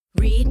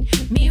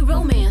Read me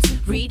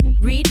romance.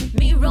 Read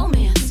me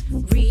romance.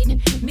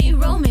 Read me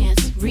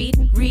romance.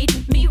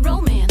 Read me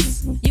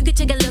romance. You could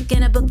take a look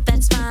in a book,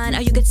 that's fine.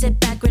 Or you could sit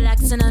back,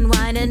 relax, and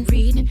unwind and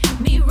read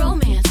me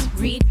romance.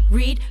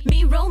 Read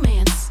me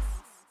romance.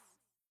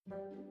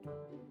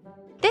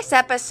 This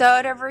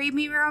episode of Read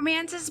Me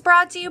Romance is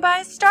brought to you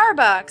by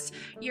Starbucks.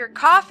 Your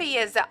coffee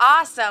is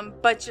awesome,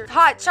 but your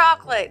hot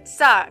chocolate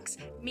sucks.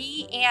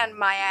 Me and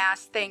my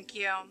ass, thank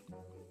you.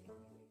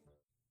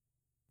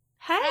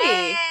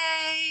 Hey.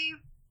 Hey!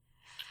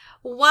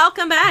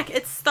 Welcome back.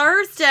 It's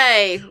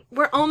Thursday.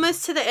 We're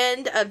almost to the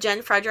end of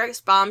Jen Frederick's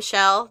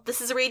Bombshell.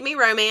 This is Read Me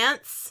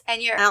Romance.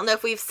 And I don't know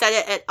if we've said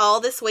it at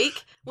all this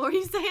week. What were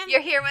you saying? You're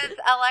here with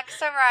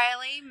Alexa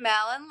Riley,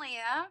 Mel, and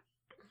Leah.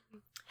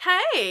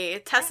 Hey,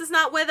 Tessa's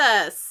not with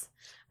us.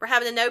 We're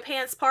having a no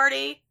pants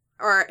party,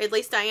 or at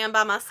least I am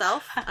by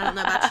myself. I don't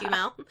know about you,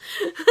 Mel.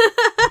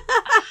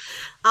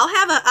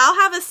 I'll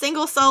have a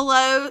single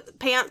solo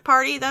pants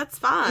party. That's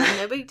fine.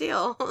 No big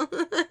deal. What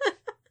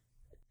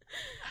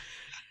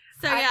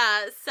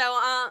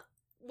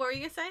were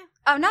you gonna say?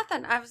 Oh,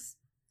 nothing. I was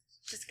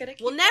just gonna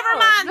keep Well, never going.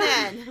 mind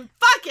then.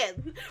 Fuck it.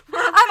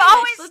 I'm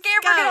always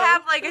scared we're gonna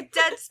have like a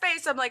dead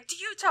space. I'm like, do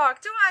you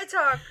talk? Do I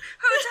talk?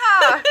 Who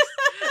talks?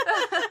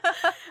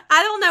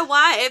 I don't know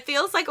why. It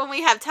feels like when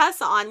we have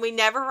Tessa on, we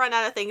never run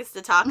out of things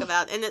to talk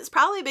about. And it's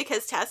probably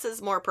because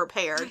Tessa's more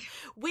prepared.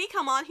 We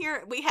come on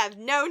here, we have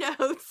no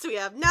notes, we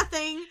have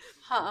nothing.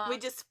 We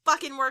just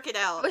fucking work it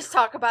out. Let's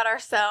talk about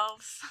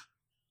ourselves.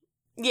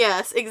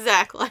 Yes,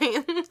 exactly.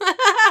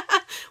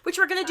 Which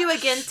we're going to do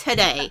again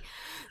today.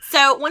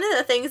 So one of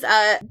the things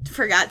I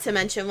forgot to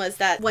mention was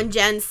that when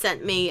Jen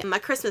sent me my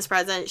Christmas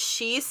present,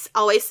 she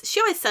always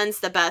sends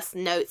the best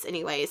notes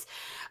anyways.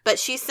 But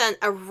she sent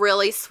a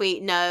really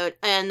sweet note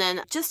and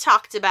then just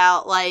talked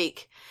about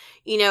like,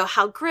 you know,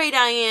 how great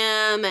I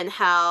am and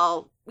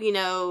how, you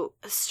know,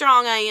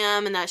 strong I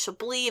am and that I should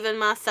believe in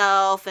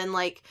myself and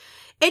like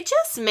it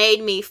just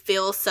made me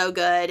feel so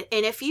good.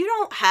 And if you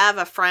don't have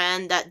a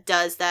friend that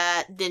does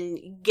that,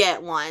 then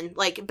get one.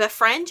 Like,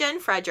 befriend Jen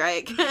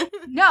Frederick.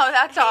 No,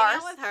 that's ours. Hang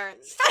out with her.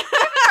 Stop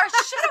giving our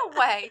shit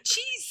away.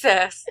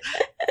 Jesus.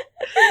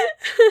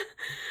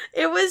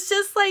 It was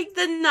just, like,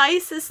 the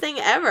nicest thing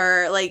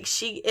ever. Like,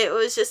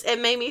 it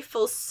made me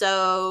feel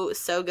so,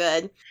 so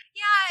good.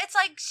 Yeah, it's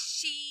like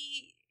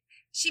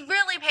she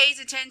really pays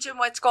attention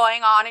what's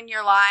going on in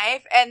your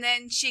life, and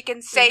then she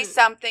can say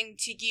something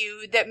to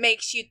you that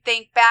makes you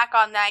think back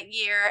on that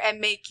year and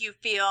make you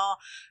feel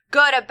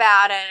good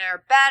about it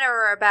or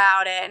better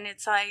about it. And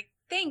it's like,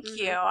 thank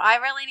you. I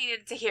really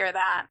needed to hear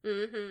that.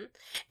 Mm-hmm.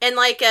 And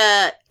like,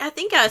 I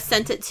think I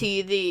sent it to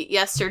you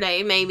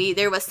yesterday, maybe.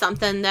 There was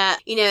something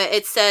that, you know,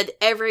 it said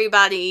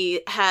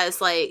everybody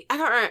has like, I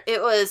don't know,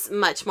 it was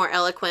much more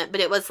eloquent, but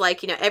it was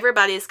like, you know,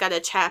 everybody's got a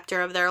chapter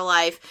of their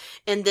life.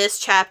 And this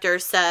chapter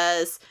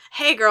says,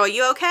 hey girl,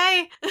 you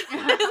okay?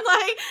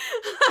 like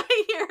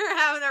you're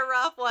having a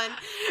rough one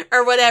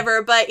or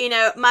whatever. But, you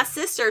know, my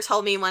sister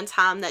told me one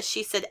time that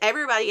she said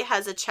everybody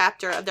has a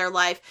chapter of their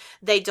life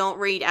they don't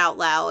read out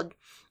loud.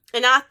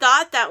 And I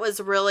thought that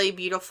was really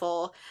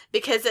beautiful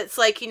because it's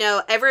like, you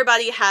know,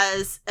 everybody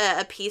has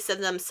a piece of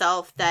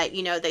themselves that,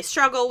 you know, they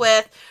struggle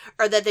with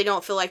or that they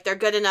don't feel like they're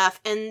good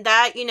enough. And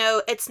that, you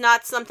know, it's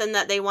not something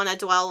that they want to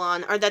dwell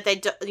on or that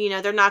they, you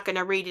know, they're not going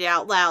to read it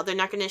out loud. They're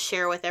not going to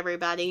share with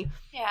everybody.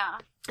 Yeah.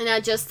 And I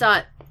just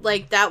thought,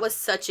 like, that was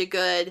such a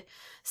good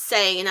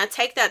saying. And I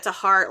take that to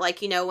heart,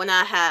 like, you know, when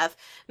I have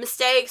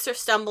mistakes or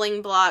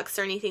stumbling blocks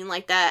or anything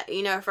like that,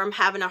 you know, if I'm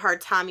having a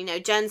hard time, you know,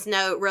 Jen's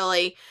note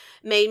really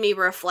made me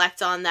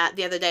reflect on that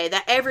the other day,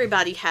 that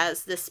everybody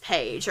has this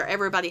page or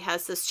everybody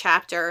has this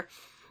chapter,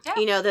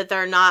 you know, that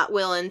they're not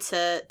willing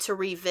to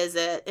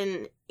revisit.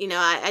 And, you know,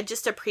 I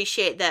just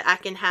appreciate that I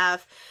can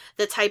have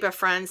the type of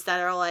friends that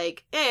are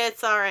like, hey,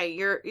 it's all right.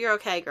 You're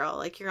okay, girl.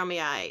 Like, you're going to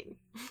be all right.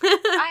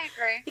 I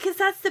agree. Because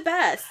that's the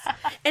best.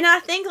 And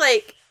I think,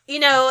 like, you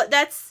know,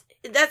 that's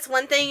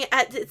one thing.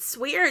 It's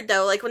weird,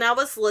 though. Like, when I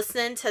was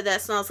listening to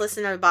this, when I was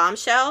listening to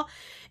Bombshell,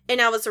 and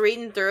I was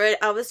reading through it,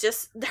 I was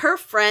just, her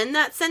friend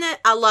that's in it,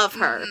 I love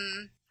her.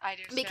 Mm-hmm. I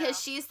do,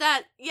 because she's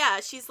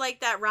she's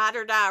like that ride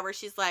or die where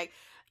she's like,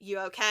 you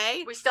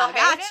okay? We still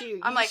hate him?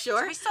 I'm like,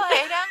 sure? Do we still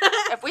hate him?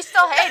 If we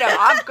still hate him,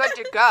 I'm good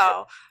to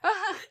go.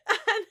 I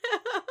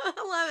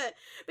love it.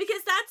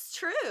 Because that's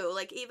true.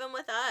 Like, even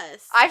with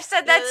us. I've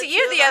said that to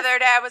you the other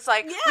day. I was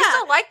like, we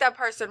still like that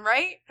person,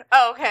 right?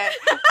 Oh, okay.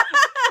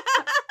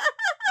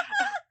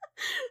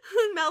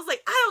 Mel's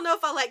like, I don't know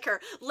if I like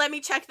her. Let me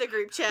check the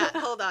group chat.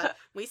 Hold on.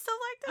 We still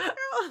like this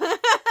girl?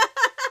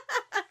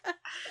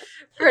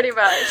 Pretty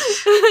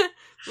much.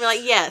 We're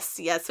like, yes,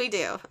 we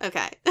do.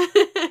 Okay.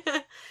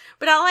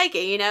 But I like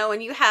it, you know,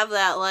 when you have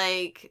that,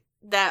 like,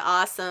 that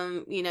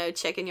awesome, you know,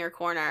 chick in your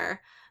corner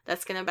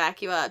that's going to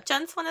back you up.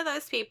 Jen's one of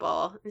those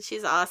people, and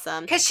she's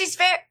awesome. Because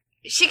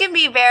she can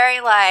be very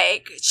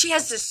like, she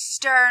has this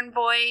stern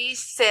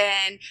voice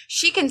and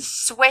she can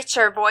switch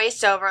her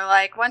voice over.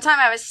 Like one time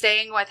I was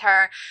staying with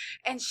her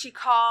and she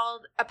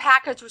called, a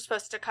package was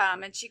supposed to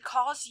come and she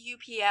calls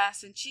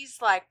UPS and she's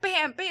like,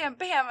 bam, bam,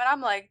 bam. And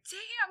I'm like,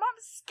 damn, I'm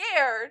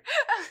scared.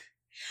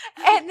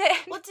 And then,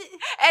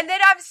 and then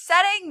I'm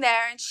sitting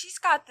there and she's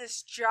got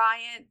this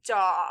giant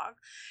dog.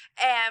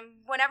 And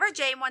whenever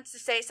Jane wants to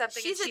say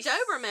something, she's a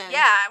Doberman.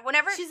 Yeah,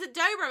 whenever she's a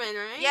Doberman,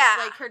 right? Yeah,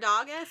 like her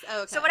dog is.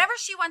 Oh, okay. So whenever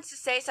she wants to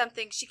say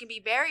something, she can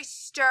be very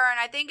stern.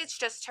 I think it's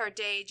just her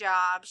day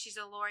job. She's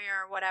a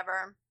lawyer or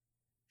whatever.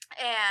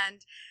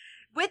 And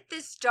with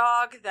this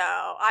dog,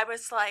 though, I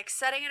was like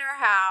sitting in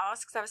her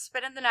house because I was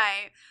spending the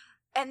night.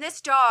 And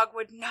this dog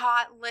would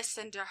not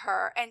listen to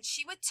her. And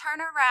she would turn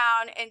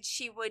around and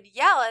she would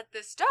yell at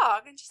this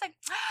dog. And she's like,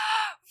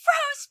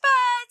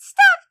 Rosebud,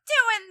 stop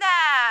doing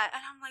that.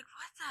 And I'm like,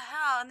 what the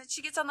hell? And then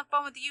she gets on the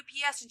phone with the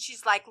UPS and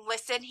she's like,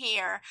 listen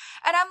here.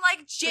 And I'm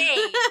like,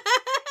 Jane,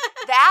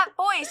 that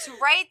voice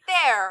right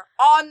there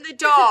on the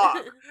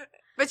dog.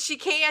 But she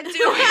can't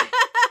do it.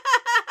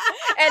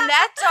 And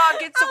that dog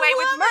gets away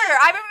with murder.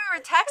 I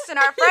remember texting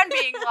our friend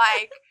being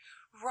like,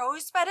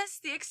 Rosebud is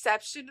the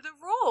exception to the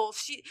rule.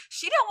 She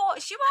won't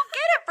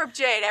get it from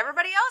Jade.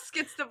 Everybody else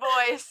gets the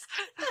voice.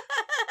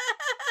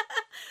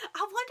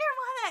 I wonder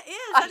why that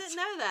is. I didn't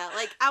know that.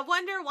 Like, I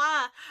wonder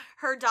why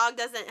her dog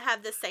doesn't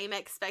have the same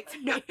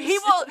expectations. No,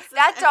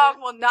 that dog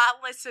will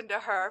not listen to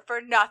her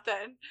for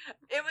nothing.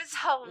 It was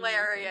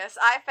hilarious.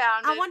 I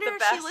found it the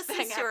best thing ever. I wonder if she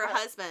listens to her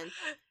husband.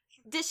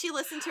 Did she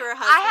listen to her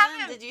husband? I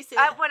haven't. Did you see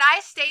that? When I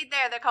stayed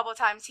there the couple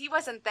times, he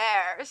wasn't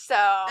there, so.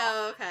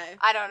 Oh, okay.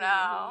 I don't know.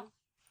 Mm-hmm.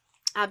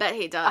 I bet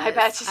he does.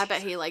 I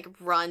bet he like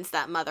runs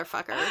that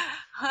motherfucker.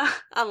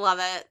 I love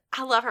it.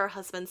 I love her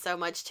husband so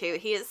much too.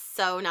 He is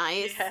so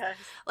nice. Yes.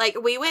 Like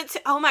we went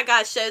to, oh my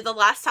gosh, so the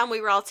last time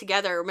we were all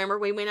together, remember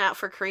we went out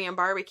for Korean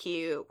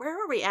barbecue. Where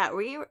were we at?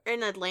 Were you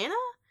in Atlanta?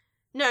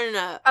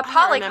 No. A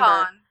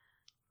Polycon.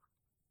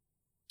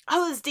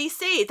 Oh, it was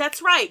DC.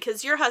 That's right,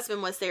 because your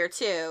husband was there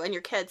too, and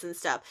your kids and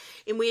stuff.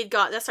 And we had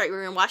gone, that's right, we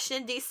were in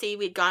Washington, DC.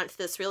 We'd gone to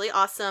this really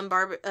awesome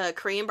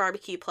Korean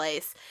barbecue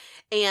place.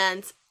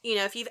 And, you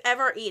know, if you've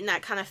ever eaten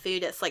that kind of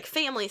food, it's like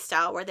family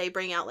style, where they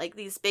bring out like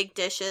these big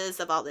dishes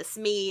of all this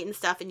meat and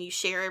stuff, and you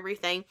share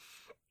everything.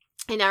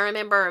 And I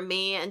remember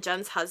me and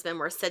Jen's husband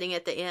were sitting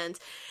at the end,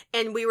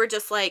 and we were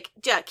just like,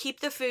 Jack, keep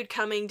the food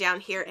coming down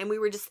here. And we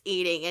were just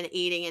eating and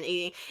eating and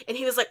eating. And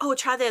he was like, oh,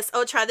 try this.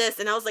 Oh, try this.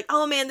 And I was like,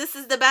 oh man, this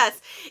is the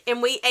best.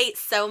 And we ate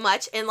so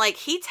much. And like,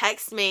 he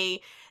texted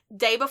me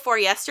day before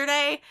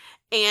yesterday,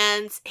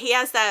 and he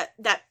has that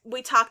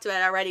we talked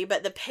about it already,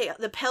 but the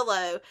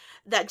pillow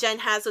that Jen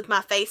has with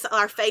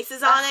our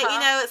faces on it, you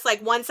know, it's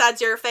like one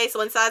side's your face,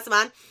 one side's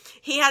mine.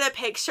 He had a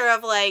picture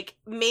of like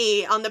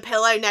me on the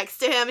pillow next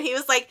to him. He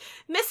was like,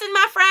 missing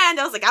my friend.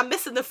 I was like, I'm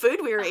missing the food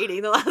we were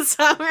eating the last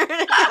time we were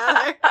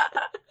together.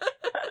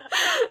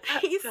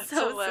 He's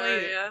so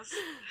hilarious.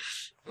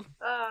 Sweet.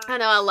 I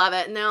know, I love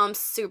it. Now I'm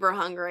super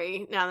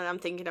hungry now that I'm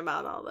thinking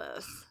about all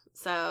this.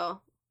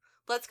 So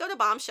let's go to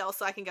Bombshell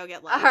so I can go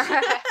get lunch. All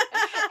right.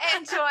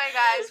 Enjoy,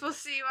 guys. We'll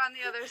see you on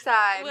the other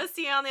side. We'll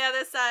see you on the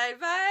other side.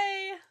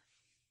 Bye.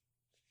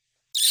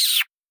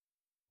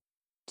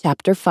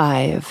 Chapter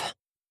 5.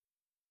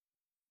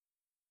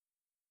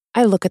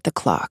 I look at the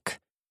clock.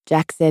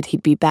 Jack said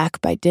he'd be back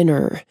by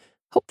dinner.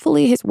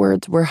 Hopefully his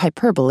words were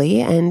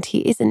hyperbole and he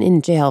isn't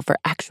in jail for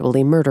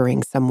actually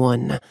murdering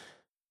someone.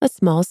 A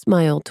small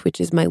smile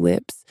twitches my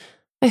lips.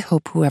 I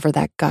hope whoever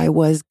that guy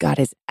was got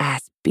his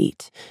ass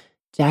beat.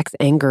 Jack's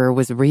anger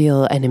was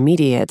real and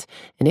immediate,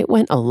 and it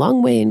went a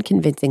long way in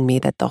convincing me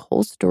that the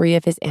whole story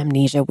of his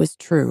amnesia was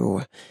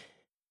true.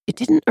 It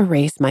didn't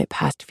erase my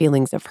past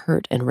feelings of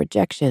hurt and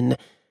rejection,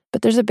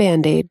 but there's a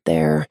Band-Aid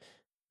there.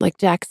 Like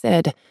Jack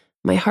said,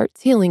 my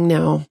heart's healing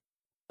now.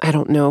 I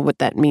don't know what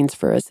that means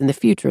for us in the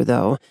future,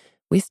 though.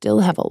 We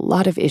still have a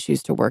lot of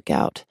issues to work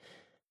out.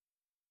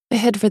 I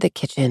head for the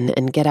kitchen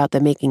and get out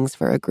the makings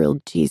for a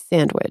grilled cheese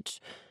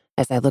sandwich.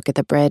 As I look at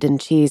the bread and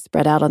cheese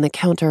spread out on the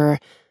counter,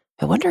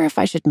 I wonder if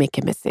I should make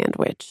him a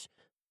sandwich.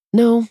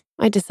 No,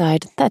 I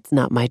decide that's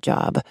not my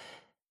job.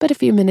 But a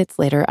few minutes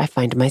later, I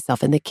find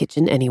myself in the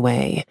kitchen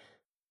anyway.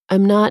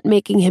 I'm not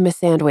making him a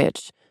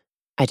sandwich,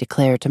 I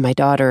declare to my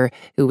daughter,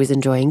 who was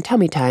enjoying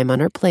tummy time on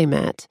her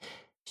playmat.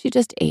 She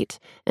just ate,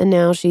 and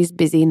now she's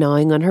busy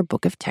gnawing on her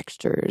book of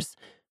textures.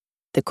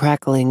 The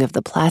crackling of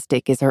the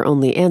plastic is her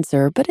only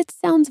answer, but it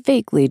sounds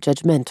vaguely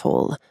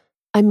judgmental.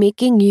 I'm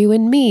making you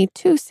and me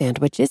 2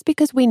 sandwiches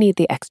because we need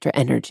the extra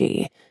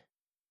energy.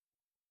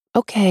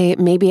 Okay,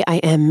 maybe I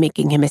am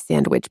making him a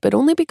sandwich, but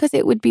only because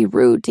it would be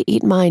rude to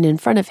eat mine in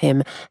front of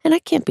him, and I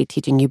can't be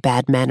teaching you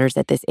bad manners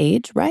at this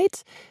age,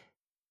 right?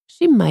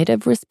 She might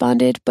have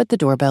responded, but the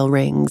doorbell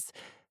rings.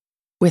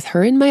 With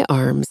her in my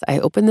arms, I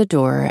open the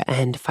door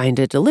and find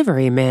a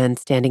delivery man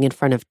standing in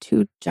front of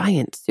 2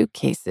 giant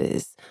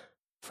suitcases.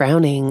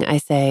 Frowning, I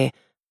say,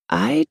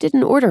 I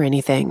didn't order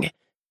anything.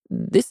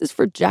 This is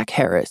for Jack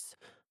Harris.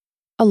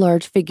 A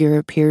large figure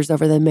appears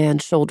over the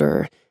man's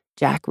shoulder.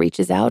 Jack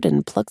reaches out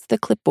and plucks the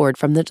clipboard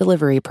from the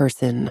delivery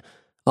person.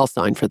 I'll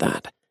sign for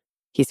that.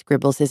 He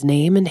scribbles his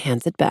name and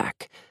hands it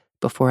back.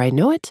 Before I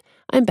know it,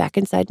 I'm back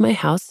inside my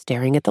house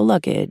staring at the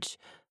luggage.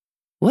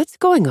 What's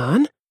going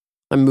on?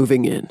 I'm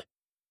moving in.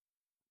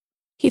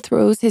 He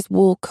throws his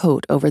wool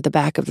coat over the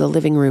back of the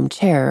living room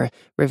chair,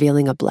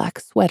 revealing a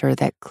black sweater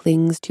that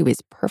clings to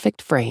his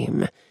perfect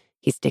frame.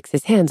 He sticks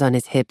his hands on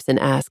his hips and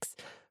asks,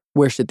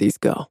 Where should these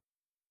go?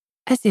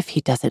 As if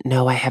he doesn't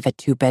know I have a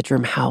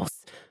 2-bedroom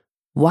house.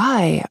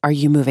 Why are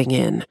you moving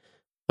in?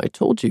 I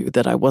told you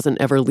that I wasn't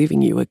ever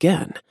leaving you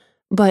again.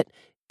 But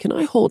can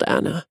I hold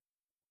Anna?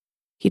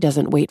 He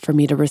doesn't wait for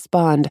me to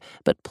respond,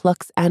 but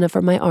plucks Anna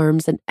from my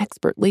arms and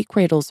expertly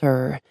cradles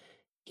her.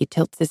 He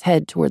tilts his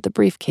head toward the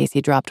briefcase he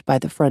dropped by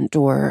the front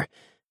door.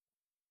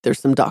 There's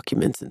some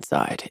documents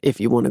inside. If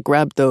you want to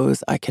grab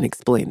those, I can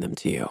explain them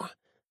to you.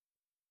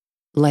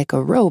 Like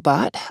a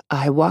robot,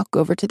 I walk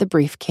over to the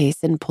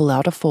briefcase and pull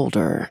out a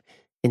folder.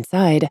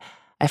 Inside,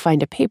 I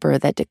find a paper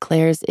that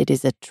declares it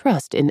is a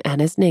trust in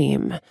Anna's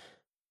name.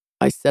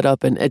 I set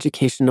up an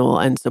educational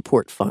and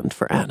support fund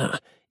for Anna.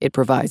 It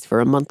provides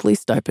for a monthly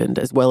stipend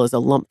as well as a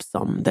lump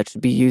sum that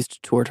should be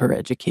used toward her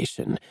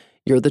education.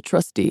 You're the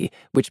trustee,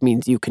 which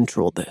means you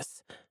control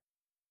this.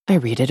 I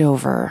read it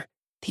over.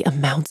 The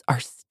amounts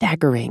are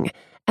staggering.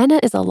 Anna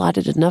is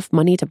allotted enough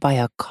money to buy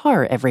a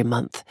car every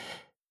month.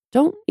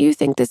 Don't you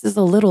think this is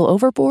a little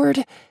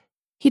overboard?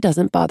 He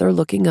doesn't bother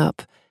looking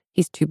up.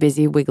 He's too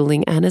busy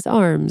wiggling Anna's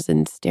arms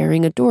and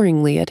staring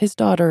adoringly at his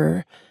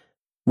daughter.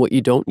 What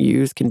you don't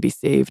use can be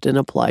saved and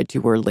applied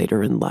to her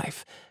later in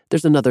life.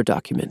 There's another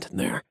document in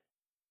there.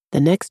 The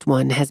next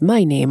one has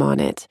my name on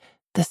it.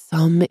 The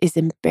sum is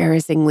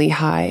embarrassingly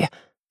high.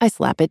 I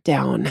slap it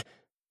down.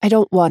 I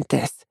don't want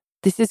this.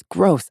 This is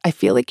gross. I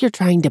feel like you're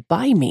trying to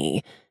buy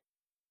me.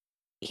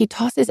 He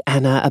tosses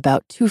Anna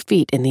about 2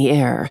 feet in the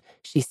air.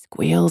 She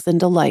squeals in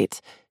delight.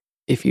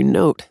 If you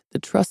note, the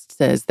trust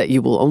says that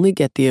you will only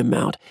get the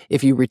amount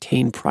if you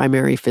retain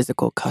primary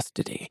physical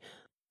custody.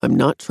 I'm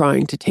not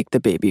trying to take the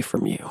baby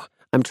from you.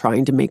 I'm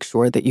trying to make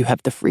sure that you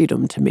have the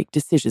freedom to make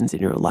decisions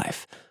in your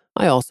life.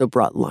 I also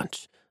brought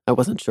lunch. I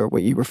wasn't sure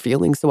what you were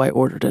feeling, so I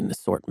ordered an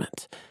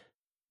assortment.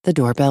 The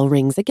doorbell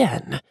rings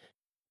again.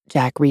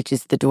 Jack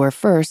reaches the door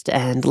first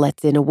and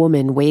lets in a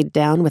woman weighed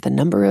down with a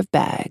number of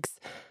bags.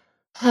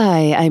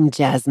 Hi, I'm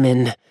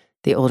Jasmine,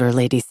 the older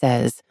lady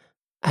says.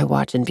 I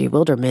watch in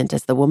bewilderment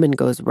as the woman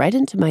goes right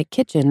into my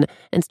kitchen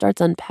and starts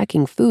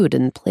unpacking food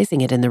and placing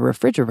it in the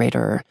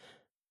refrigerator.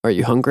 Are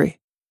you hungry?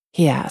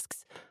 He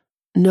asks.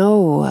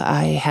 No,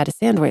 I had a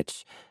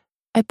sandwich.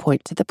 I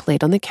point to the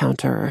plate on the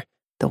counter,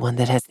 the one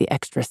that has the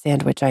extra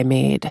sandwich I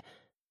made.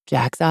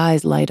 Jack's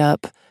eyes light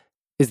up.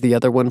 Is the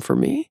other one for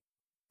me?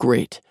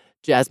 Great.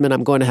 Jasmine,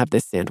 I'm going to have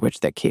this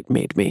sandwich that Kate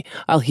made me.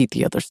 I'll heat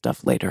the other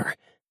stuff later.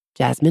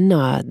 Jasmine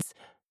nods.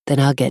 Then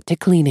I'll get to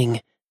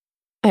cleaning.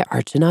 I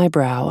arch an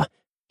eyebrow.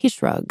 He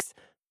shrugs.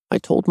 I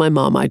told my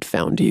mom I'd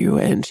found you,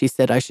 and she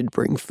said I should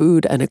bring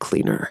food and a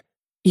cleaner.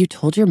 You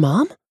told your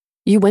mom?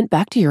 You went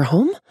back to your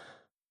home?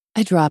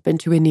 I drop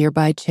into a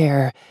nearby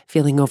chair,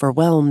 feeling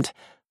overwhelmed.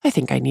 I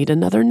think I need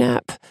another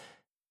nap.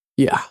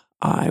 Yeah,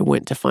 I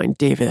went to find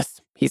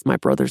Davis. He's my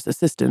brother's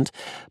assistant,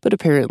 but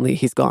apparently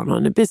he's gone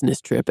on a business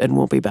trip and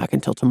won't be back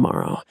until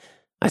tomorrow.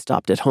 I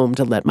stopped at home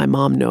to let my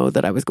mom know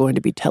that I was going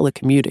to be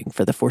telecommuting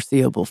for the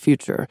foreseeable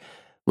future.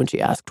 When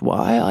she asked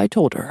why, I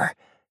told her.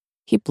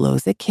 He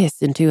blows a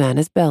kiss into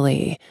Anna's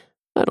belly.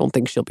 I don't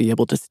think she'll be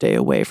able to stay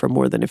away for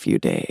more than a few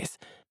days.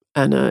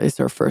 Anna is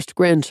her first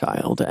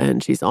grandchild,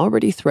 and she's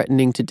already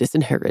threatening to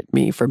disinherit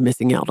me for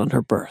missing out on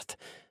her birth.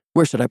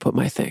 Where should I put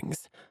my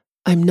things?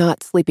 I'm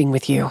not sleeping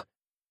with you,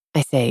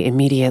 I say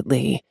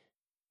immediately.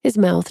 His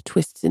mouth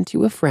twists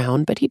into a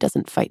frown, but he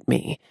doesn't fight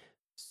me.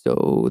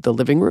 So, the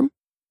living room?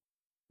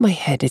 My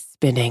head is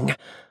spinning.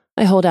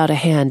 I hold out a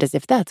hand as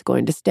if that's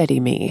going to steady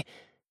me.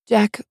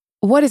 Jack,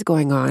 what is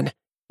going on?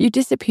 You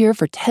disappear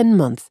for 10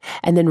 months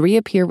and then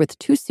reappear with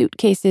 2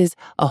 suitcases,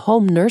 a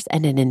home nurse,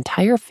 and an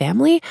entire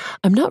family?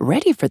 I'm not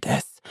ready for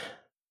this.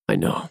 I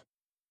know.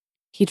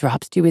 He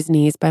drops to his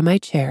knees by my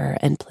chair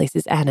and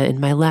places Anna in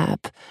my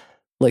lap.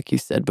 Like you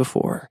said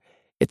before,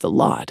 it's a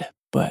lot,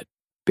 but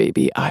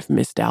baby, I've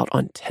missed out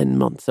on 10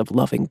 months of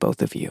loving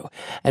both of you.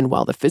 And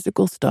while the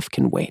physical stuff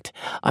can wait,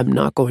 I'm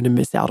not going to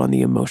miss out on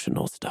the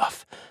emotional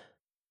stuff.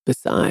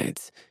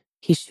 Besides,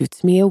 he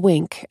shoots me a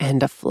wink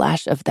and a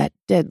flash of that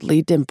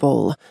deadly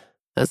dimple.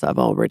 As I've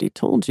already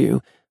told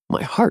you,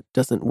 my heart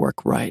doesn't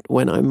work right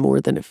when I'm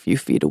more than a few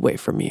feet away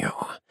from you.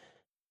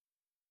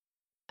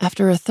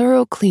 After a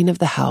thorough clean of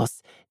the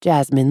house,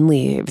 Jasmine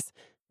leaves.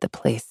 The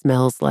place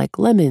smells like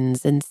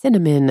lemons and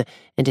cinnamon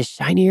and is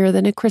shinier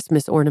than a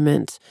Christmas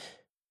ornament.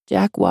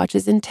 Jack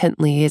watches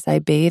intently as I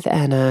bathe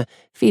Anna,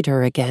 feed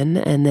her again,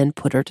 and then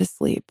put her to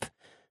sleep.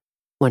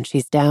 Once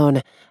she's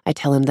down, I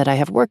tell him that I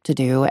have work to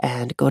do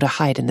and go to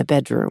hide in the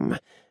bedroom.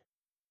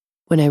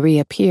 When I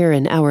reappear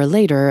an hour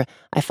later,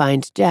 I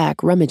find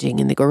Jack rummaging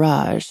in the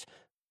garage.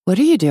 What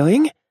are you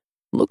doing?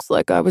 Looks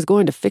like I was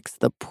going to fix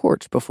the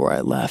porch before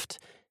I left.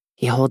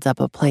 He holds up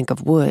a plank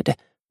of wood.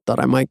 Thought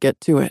I might get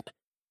to it.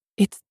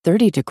 It's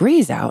 30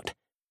 degrees out.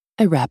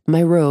 I wrap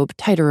my robe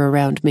tighter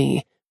around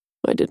me.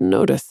 I didn't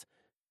notice.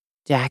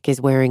 Jack is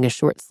wearing a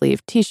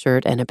short-sleeved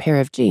t-shirt and a pair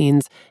of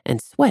jeans,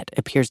 and sweat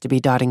appears to be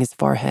dotting his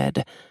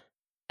forehead.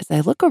 As I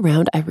look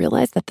around, I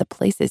realize that the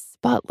place is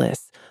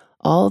spotless.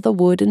 All the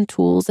wood and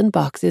tools and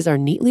boxes are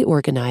neatly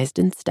organized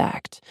and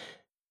stacked.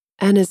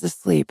 Anna's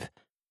asleep,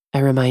 I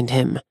remind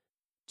him.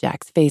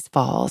 Jack's face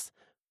falls.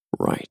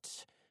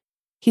 Right.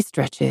 He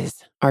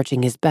stretches,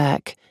 arching his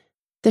back.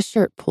 The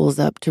shirt pulls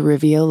up to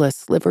reveal a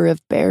sliver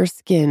of bare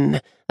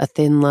skin, a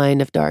thin line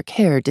of dark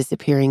hair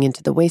disappearing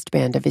into the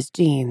waistband of his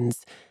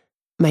jeans.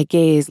 My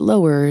gaze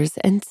lowers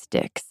and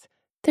sticks.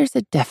 There's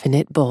a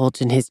definite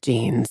bulge in his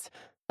jeans,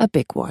 a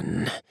big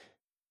one.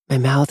 My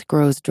mouth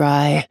grows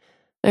dry.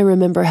 I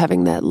remember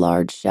having that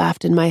large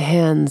shaft in my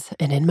hands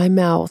and in my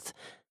mouth.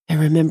 I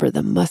remember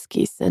the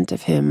musky scent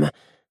of him.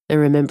 I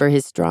remember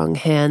his strong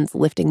hands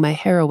lifting my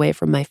hair away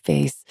from my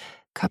face,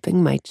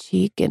 cupping my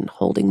cheek and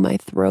holding my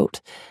throat.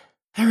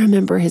 I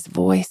remember his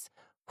voice,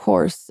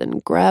 hoarse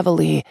and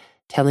gravelly,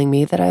 telling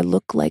me that I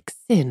look like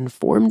sin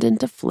formed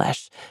into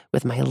flesh,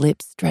 with my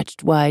lips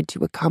stretched wide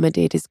to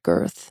accommodate his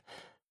girth.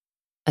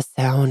 A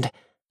sound,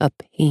 a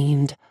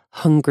pained,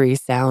 hungry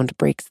sound,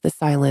 breaks the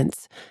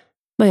silence.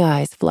 My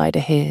eyes fly to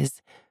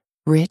his.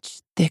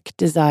 Rich, thick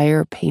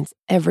desire paints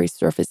every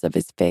surface of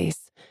his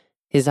face.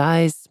 His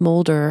eyes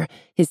smolder,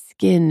 his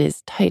skin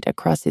is tight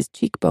across his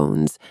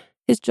cheekbones,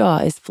 his jaw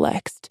is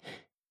flexed.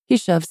 He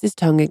shoves his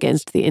tongue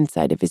against the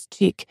inside of his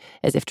cheek,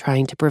 as if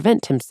trying to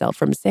prevent himself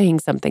from saying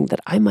something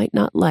that I might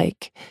not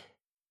like.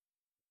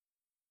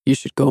 You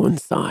should go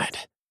inside.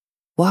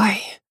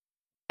 Why?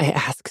 I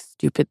ask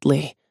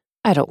stupidly.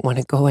 I don't want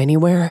to go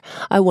anywhere.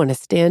 I want to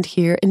stand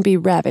here and be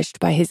ravished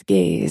by his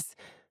gaze.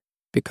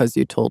 Because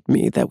you told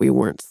me that we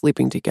weren't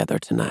sleeping together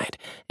tonight,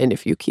 and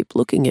if you keep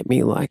looking at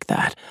me like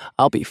that,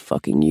 I'll be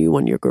fucking you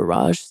on your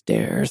garage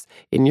stairs,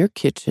 in your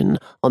kitchen,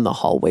 on the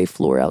hallway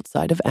floor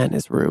outside of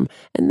Anna's room,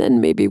 and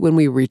then maybe when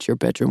we reach your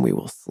bedroom we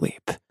will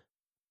sleep.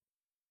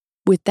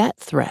 With that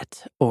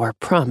threat, or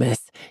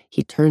promise,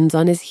 he turns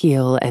on his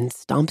heel and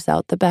stomps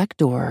out the back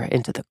door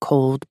into the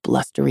cold,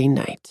 blustery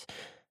night.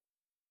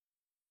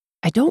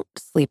 I don't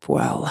sleep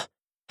well.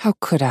 How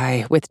could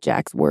I, with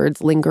Jack's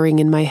words lingering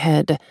in my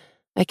head?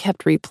 I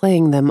kept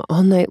replaying them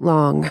all night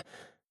long.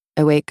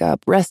 I wake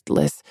up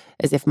restless,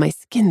 as if my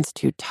skin's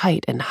too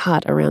tight and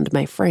hot around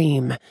my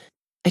frame.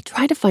 I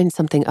try to find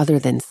something other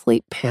than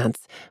sleep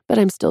pants, but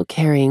I'm still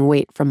carrying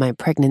weight from my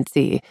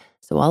pregnancy,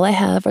 so all I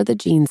have are the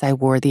jeans I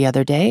wore the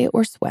other day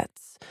or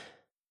sweats.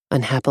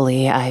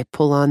 Unhappily, I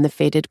pull on the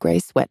faded gray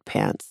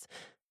sweatpants.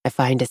 I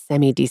find a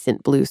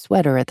semi-decent blue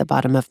sweater at the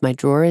bottom of my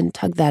drawer and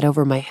tug that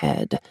over my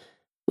head.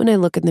 When I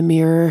look in the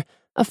mirror,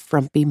 a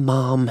frumpy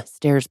mom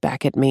stares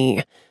back at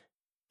me.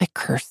 I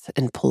curse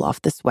and pull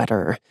off the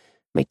sweater.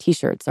 My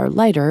t-shirts are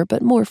lighter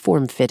but more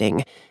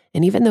form-fitting,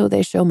 and even though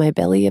they show my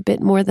belly a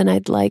bit more than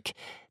I'd like,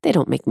 they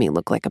don't make me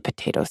look like a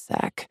potato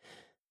sack.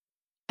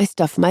 I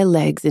stuff my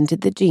legs into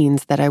the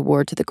jeans that I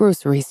wore to the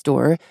grocery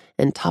store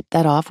and top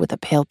that off with a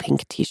pale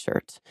pink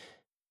t-shirt.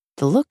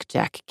 The look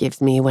Jack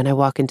gives me when I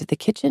walk into the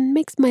kitchen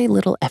makes my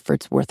little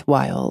efforts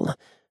worthwhile.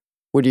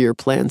 What are your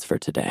plans for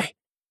today?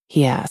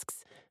 He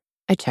asks.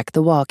 I check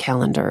the wall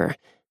calendar.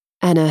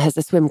 Anna has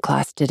a swim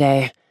class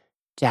today.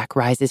 Jack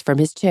rises from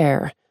his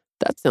chair.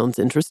 That sounds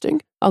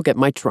interesting. I'll get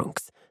my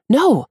trunks.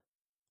 No!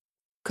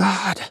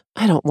 God,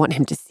 I don't want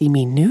him to see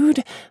me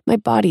nude. My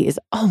body is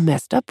all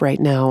messed up right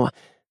now.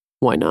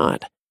 Why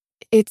not?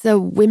 It's a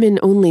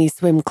women-only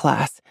swim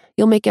class.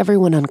 You'll make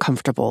everyone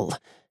uncomfortable.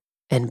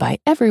 And by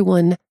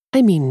everyone,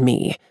 I mean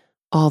me.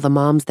 All the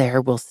moms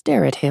there will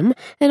stare at him,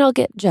 and I'll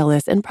get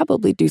jealous and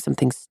probably do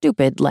something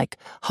stupid like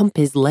hump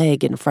his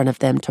leg in front of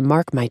them to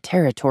mark my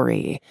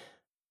territory.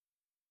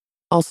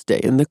 I'll stay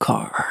in the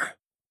car.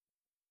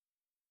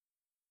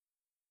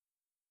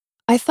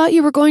 I thought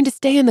you were going to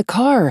stay in the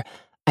car,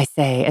 I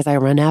say as I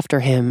run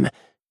after him.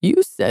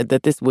 You said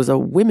that this was a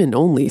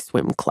women-only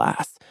swim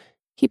class.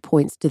 He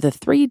points to the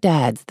 3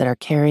 dads that are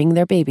carrying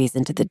their babies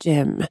into the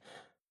gym.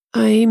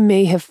 I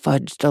may have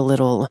fudged a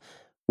little.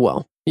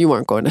 Well, you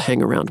aren't going to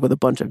hang around with a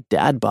bunch of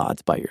dad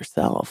bods by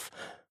yourself.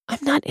 I'm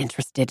not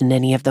interested in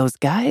any of those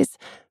guys.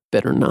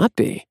 Better not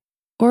be.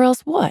 Or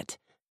else what?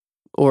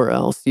 Or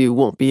else you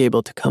won't be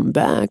able to come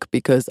back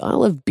because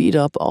I'll have beat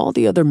up all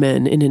the other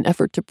men in an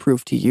effort to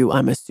prove to you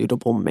I'm a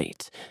suitable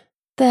mate.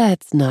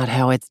 That's not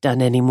how it's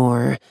done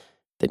anymore.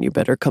 Then you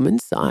better come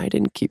inside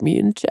and keep me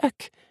in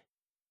check.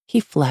 He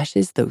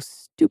flashes those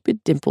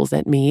stupid dimples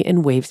at me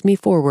and waves me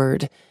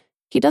forward.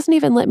 He doesn't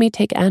even let me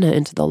take Anna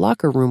into the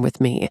locker room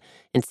with me,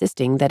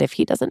 insisting that if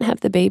he doesn't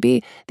have the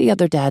baby, the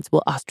other dads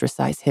will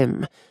ostracize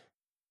him.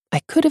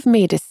 I could have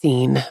made a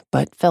scene,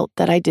 but felt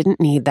that I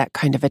didn't need that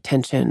kind of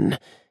attention.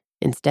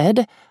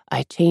 Instead,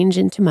 I change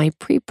into my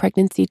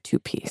pre-pregnancy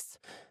 2-piece.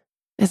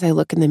 As I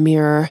look in the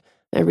mirror,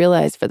 I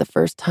realize for the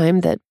first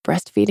time that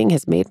breastfeeding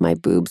has made my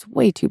boobs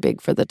way too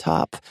big for the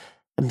top.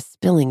 I'm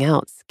spilling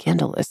out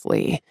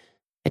scandalously.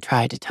 I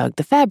try to tug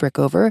the fabric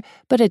over,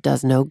 but it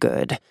does no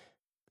good.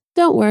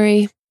 Don't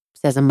worry,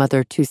 says a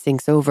mother 2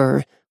 sinks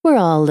over. We're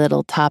all a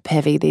little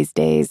top-heavy these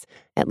days.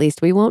 At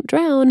least we won't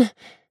drown.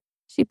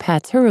 She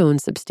pats her own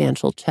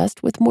substantial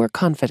chest with more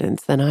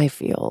confidence than I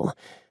feel.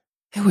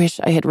 I wish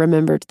I had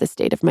remembered the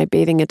state of my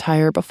bathing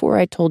attire before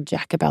I told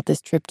Jack about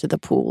this trip to the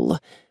pool.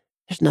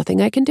 There's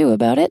nothing I can do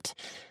about it.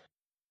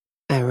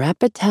 I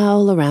wrap a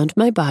towel around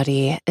my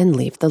body and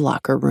leave the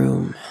locker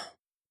room.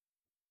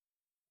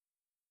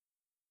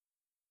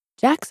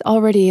 Jack's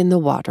already in the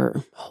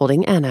water,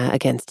 holding Anna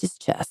against his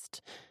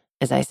chest.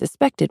 As I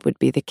suspected would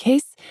be the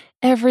case,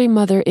 every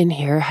mother in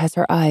here has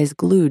her eyes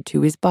glued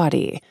to his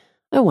body.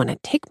 I want to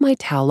take my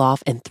towel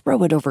off and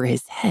throw it over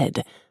his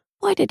head.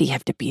 Why did he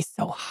have to be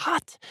so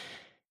hot?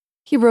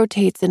 He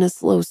rotates in a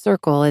slow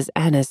circle as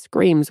Anna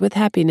screams with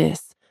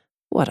happiness.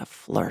 What a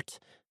flirt.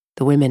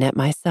 The women at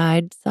my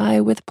side sigh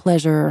with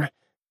pleasure.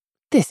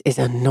 This is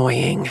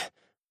annoying.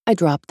 I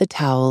drop the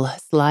towel,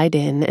 slide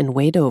in, and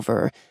wade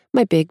over,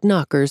 my big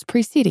knockers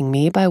preceding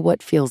me by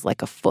what feels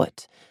like a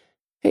foot.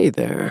 Hey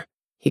there,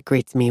 he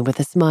greets me with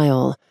a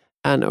smile.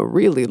 Anna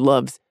really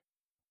loves...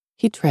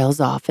 He trails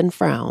off and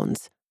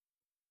frowns.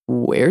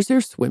 Where's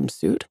your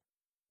swimsuit?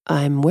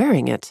 I'm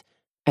wearing it,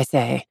 I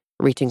say,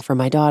 reaching for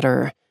my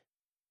daughter.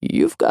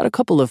 You've got a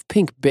couple of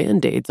pink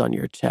Band-Aids on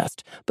your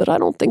chest, but I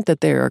don't think that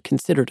they are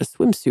considered a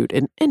swimsuit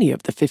in any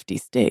of the 50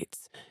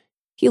 states.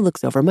 He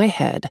looks over my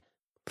head.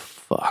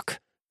 Fuck,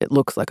 it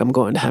looks like I'm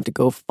going to have to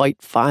go fight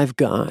 5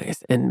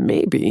 guys, and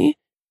maybe,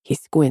 he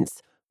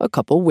squints, a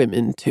couple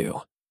women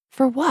too.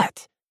 For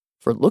what?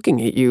 For looking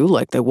at you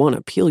like they want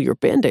to peel your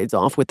Band-Aids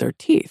off with their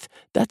teeth.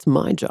 That's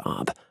my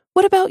job.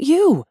 What about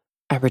you?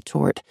 I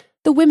retort.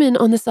 The women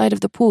on the side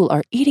of the pool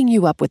are eating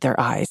you up with their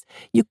eyes.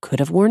 You could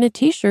have worn a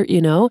t-shirt,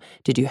 you know.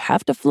 Did you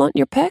have to flaunt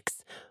your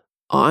pecs?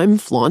 I'm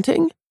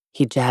flaunting?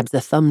 He jabs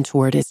a thumb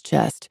toward his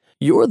chest.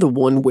 You're the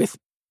one with...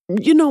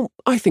 You know,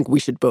 I think we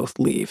should both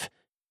leave.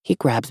 He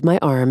grabs my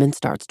arm and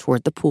starts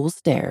toward the pool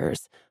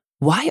stairs.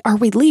 Why are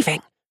we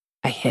leaving?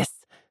 I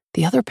hiss.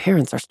 The other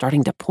parents are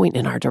starting to point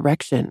in our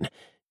direction.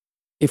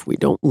 If we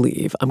don't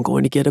leave, I'm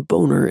going to get a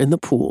boner in the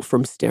pool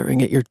from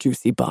staring at your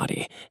juicy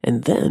body.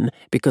 And then,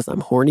 because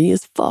I'm horny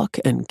as fuck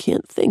and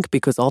can't think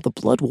because all the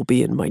blood will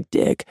be in my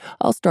dick,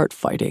 I'll start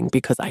fighting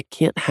because I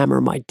can't hammer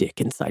my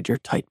dick inside your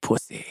tight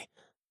pussy.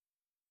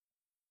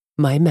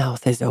 My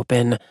mouth is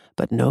open,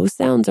 but no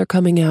sounds are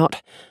coming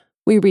out.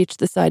 We reach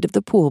the side of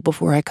the pool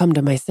before I come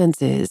to my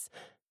senses.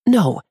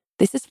 No,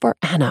 this is for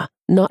Anna,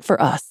 not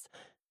for us.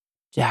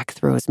 Jack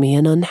throws me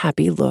an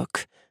unhappy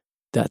look.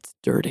 That's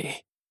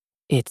dirty.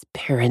 It's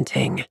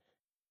parenting.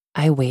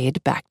 I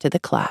wade back to the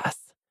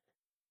class.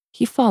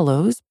 He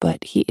follows,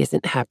 but he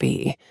isn't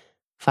happy.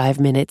 5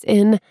 minutes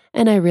in,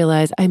 and I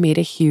realize I made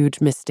a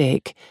huge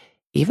mistake.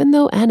 Even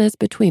though Anna's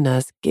between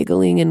us,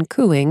 giggling and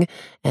cooing,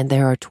 and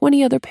there are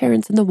 20 other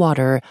parents in the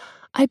water,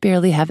 I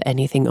barely have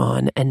anything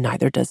on, and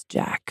neither does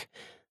Jack.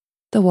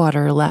 The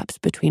water laps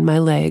between my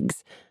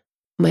legs.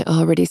 My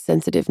already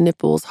sensitive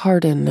nipples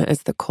harden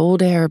as the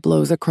cold air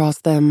blows across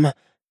them.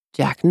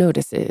 Jack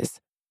notices.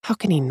 How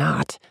can he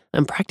not?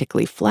 I'm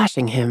practically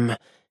flashing him.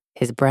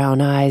 His brown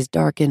eyes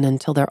darken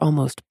until they're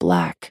almost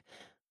black.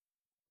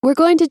 We're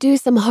going to do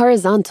some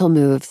horizontal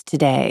moves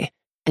today,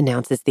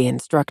 announces the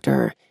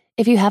instructor.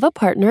 If you have a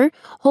partner,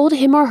 hold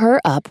him or her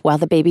up while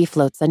the baby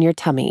floats on your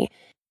tummy.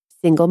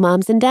 Single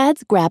moms and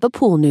dads, grab a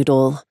pool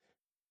noodle.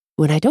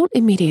 When I don't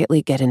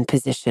immediately get in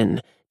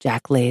position,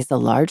 Jack lays a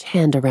large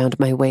hand around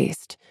my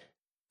waist.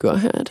 Go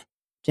ahead,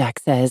 Jack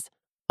says.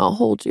 I'll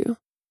hold you.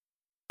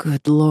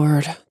 Good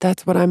Lord,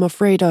 that's what I'm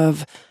afraid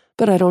of,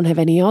 but I don't have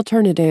any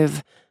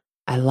alternative.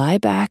 I lie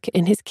back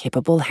in his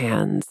capable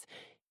hands.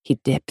 He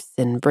dips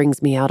and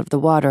brings me out of the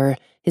water,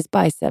 his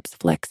biceps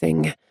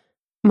flexing.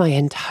 My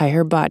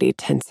entire body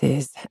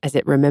tenses as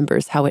it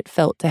remembers how it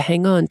felt to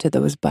hang on to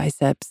those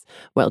biceps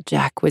while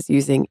Jack was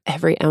using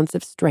every ounce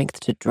of strength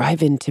to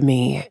drive into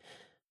me.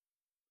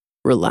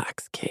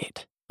 Relax,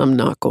 Kate. I'm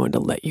not going to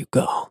let you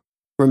go.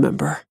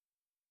 Remember?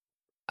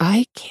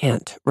 I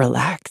can't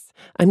relax.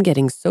 I'm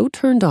getting so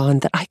turned on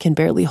that I can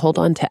barely hold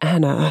on to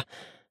Anna.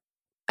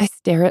 I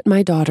stare at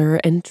my daughter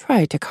and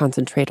try to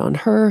concentrate on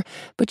her,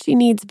 but she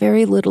needs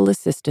very little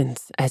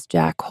assistance as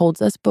Jack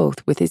holds us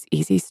both with his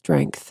easy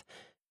strength.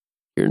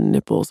 Your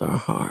nipples are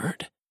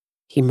hard,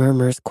 he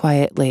murmurs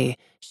quietly,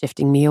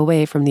 shifting me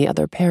away from the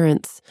other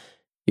parents.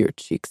 Your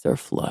cheeks are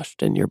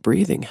flushed and you're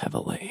breathing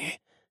heavily.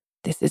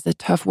 This is a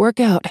tough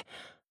workout,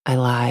 I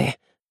lie.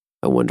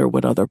 I wonder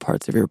what other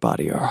parts of your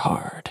body are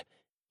hard.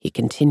 He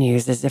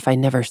continues as if I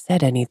never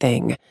said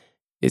anything.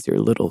 Is your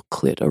little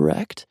clit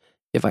erect?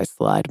 If I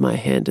slide my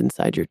hand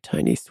inside your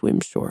tiny swim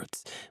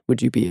shorts,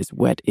 would you be as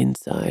wet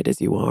inside as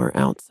you are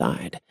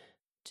outside?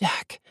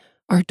 Jack,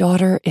 our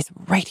daughter is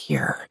right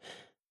here.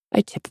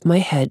 I tip my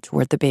head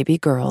toward the baby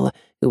girl,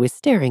 who is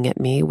staring at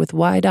me with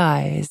wide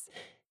eyes.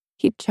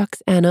 He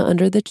chucks Anna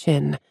under the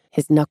chin,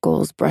 his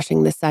knuckles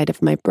brushing the side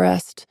of my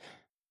breast.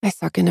 I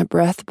suck in a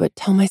breath, but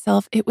tell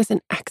myself it was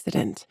an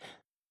accident.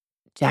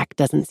 Jack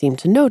doesn't seem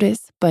to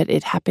notice, but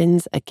it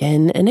happens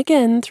again and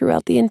again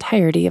throughout the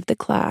entirety of the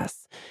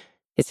class.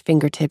 His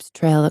fingertips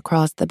trail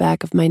across the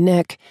back of my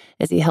neck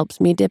as he helps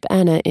me dip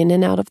Anna in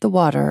and out of the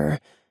water.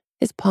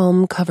 His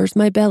palm covers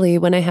my belly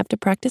when I have to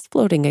practice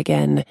floating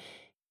again.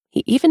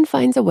 He even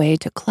finds a way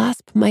to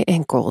clasp my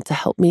ankle to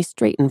help me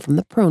straighten from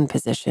the prone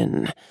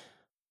position.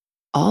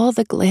 All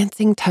the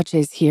glancing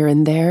touches here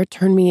and there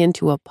turn me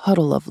into a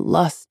puddle of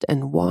lust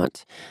and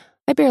want.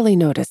 I barely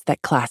notice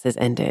that class has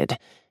ended.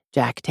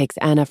 Jack takes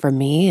Anna from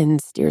me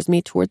and steers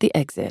me toward the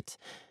exit.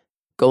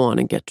 Go on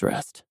and get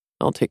dressed.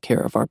 I'll take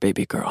care of our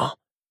baby girl,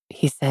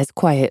 he says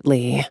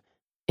quietly.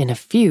 In a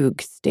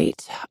fugue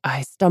state,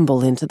 I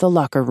stumble into the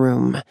locker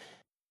room.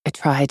 I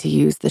try to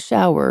use the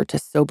shower to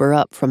sober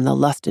up from the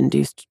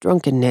lust-induced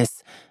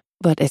drunkenness,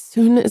 but as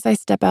soon as I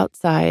step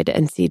outside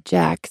and see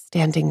Jack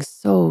standing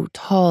so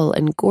tall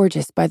and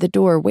gorgeous by the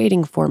door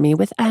waiting for me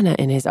with Anna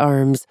in his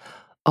arms,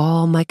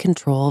 all my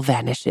control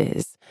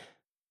vanishes.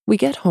 We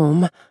get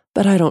home,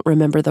 but I don't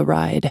remember the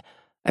ride.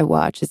 I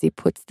watch as he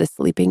puts the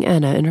sleeping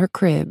Anna in her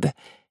crib.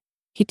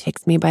 He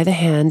takes me by the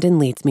hand and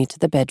leads me to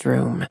the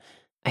bedroom.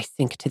 I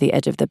sink to the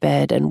edge of the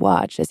bed and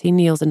watch as he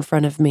kneels in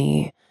front of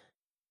me.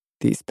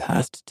 These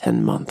past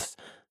 10 months,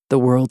 the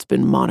world's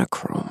been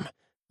monochrome.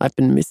 I've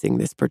been missing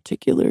this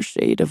particular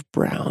shade of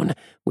brown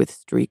with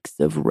streaks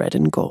of red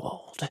and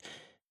gold.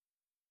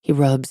 He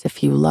rubs a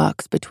few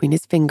locks between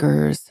his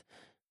fingers.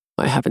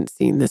 I haven't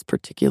seen this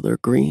particular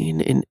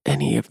green in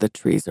any of the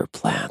trees or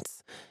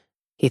plants.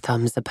 He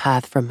thumbs a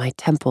path from my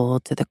temple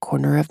to the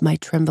corner of my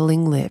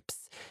trembling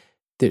lips.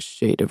 This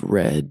shade of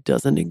red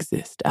doesn't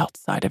exist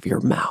outside of your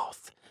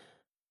mouth.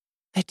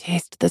 I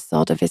taste the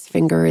salt of his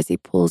finger as he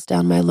pulls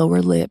down my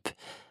lower lip.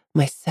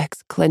 My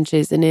sex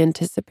clenches in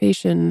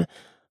anticipation.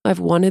 I've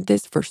wanted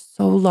this for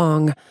so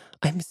long.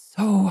 I'm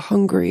so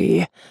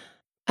hungry.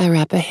 I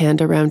wrap a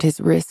hand around his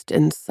wrist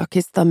and suck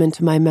his thumb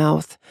into my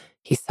mouth.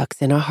 He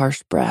sucks in a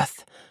harsh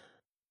breath.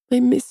 I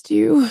missed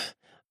you,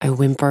 I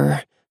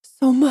whimper.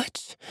 So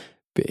much.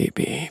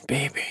 Baby.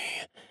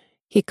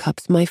 He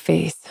cups my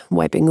face,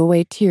 wiping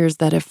away tears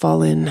that have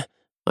fallen.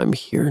 I'm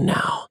here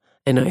now,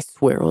 and I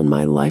swear on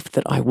my life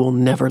that I will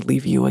never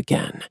leave you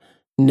again.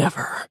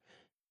 Never.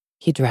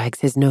 He drags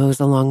his nose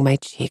along my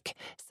cheek,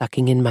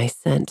 sucking in my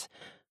scent.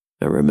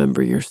 I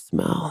remember your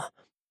smell.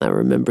 I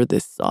remember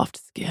this soft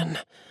skin.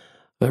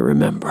 I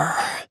remember.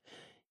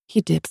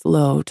 He dips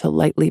low to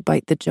lightly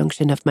bite the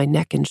junction of my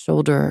neck and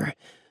shoulder.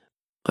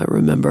 I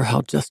remember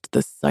how just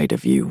the sight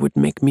of you would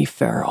make me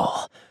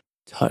feral.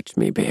 Touch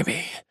me,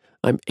 baby.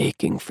 I'm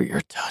aching for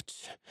your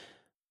touch.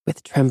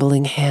 With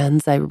trembling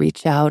hands, I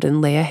reach out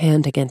and lay a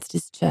hand against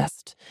his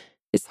chest.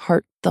 His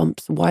heart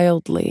thumps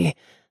wildly.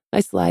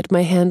 I slide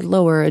my hand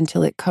lower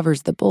until it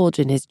covers the bulge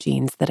in his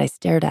jeans that I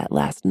stared at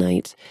last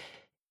night.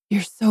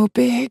 You're so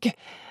big,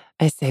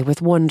 I say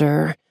with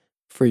wonder.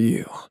 For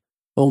you.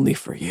 Only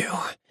for you.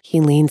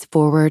 He leans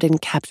forward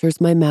and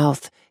captures my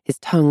mouth, his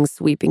tongue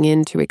sweeping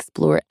in to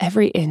explore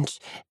every inch,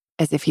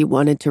 as if he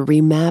wanted to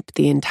remap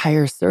the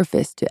entire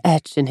surface to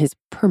etch in his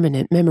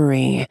permanent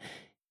memory.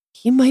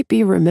 He might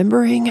be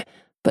remembering,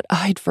 but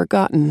I'd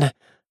forgotten.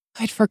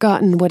 I'd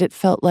forgotten what it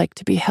felt like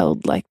to be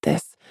held like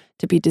this,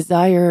 to be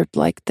desired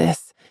like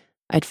this.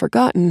 I'd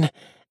forgotten,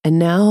 and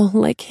now,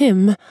 like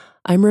him,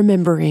 I'm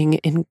remembering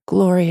in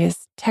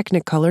glorious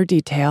technicolor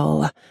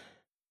detail.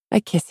 I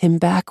kiss him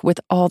back with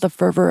all the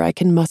fervor I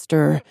can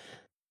muster.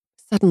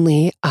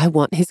 Suddenly, I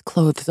want his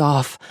clothes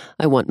off.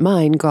 I want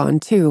mine gone,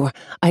 too.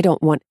 I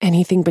don't want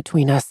anything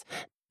between us,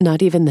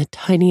 not even the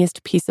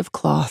tiniest piece of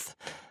cloth.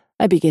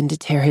 I begin to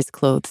tear his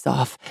clothes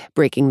off,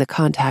 breaking the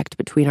contact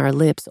between our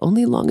lips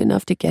only long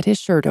enough to get his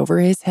shirt over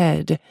his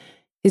head.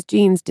 His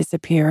jeans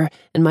disappear,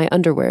 and my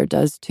underwear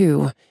does,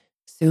 too.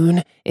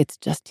 Soon, it's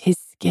just his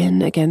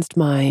skin against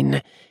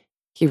mine.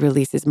 He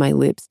releases my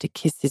lips to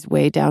kiss his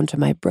way down to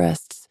my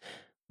breasts.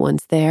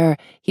 Once there,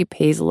 he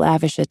pays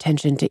lavish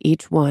attention to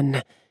each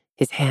one.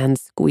 His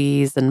hands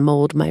squeeze and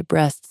mold my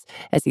breasts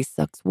as he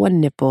sucks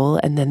one nipple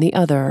and then the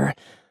other.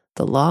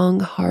 The long,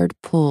 hard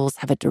pulls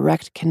have a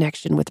direct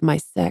connection with my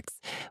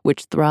sex,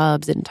 which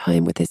throbs in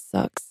time with his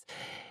sucks.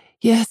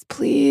 Yes,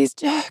 please,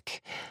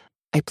 Jack.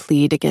 I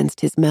plead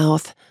against his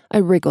mouth. I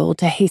wriggle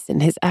to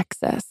hasten his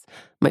access.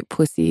 My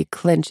pussy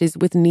clenches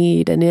with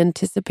need and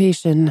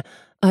anticipation.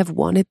 I've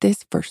wanted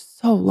this for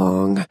so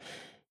long.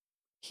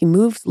 He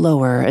moves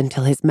lower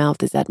until his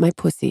mouth is at my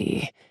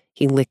pussy.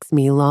 He licks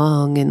me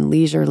long and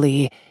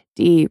leisurely,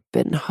 deep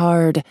and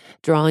hard,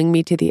 drawing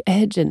me to the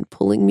edge and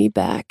pulling me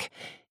back.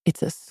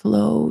 It's a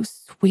slow,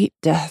 sweet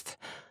death.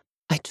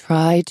 I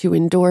try to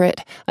endure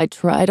it. I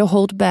try to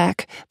hold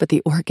back, but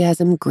the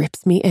orgasm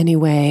grips me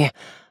anyway.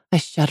 I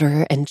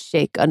shudder and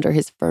shake under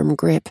his firm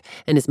grip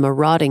and his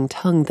marauding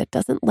tongue that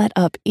doesn't let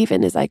up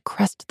even as I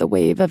crest the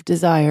wave of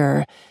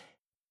desire.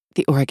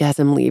 The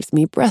orgasm leaves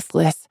me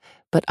breathless,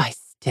 but I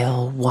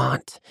still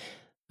want.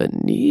 A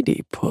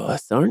needy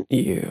puss, aren't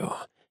you?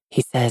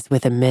 He says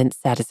with immense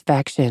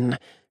satisfaction.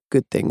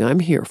 Good thing I'm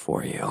here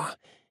for you.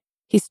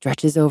 He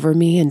stretches over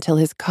me until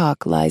his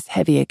cock lies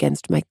heavy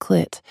against my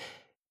clit.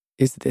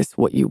 Is this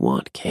what you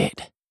want,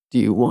 Kate? Do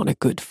you want a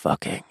good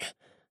fucking?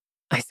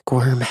 I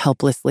squirm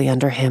helplessly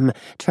under him,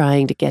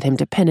 trying to get him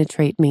to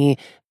penetrate me,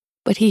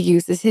 but he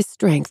uses his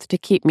strength to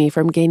keep me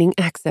from gaining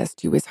access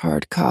to his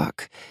hard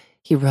cock.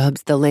 He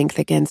rubs the length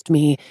against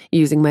me,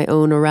 using my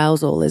own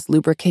arousal as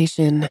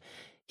lubrication.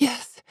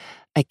 Yes,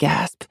 I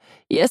gasp.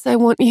 Yes, I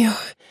want you.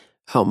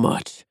 How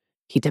much?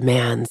 He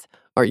demands.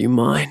 Are you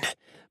mine?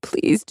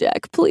 Please,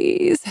 Jack,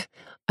 please.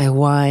 I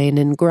whine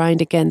and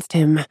grind against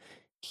him.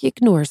 He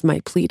ignores my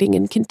pleading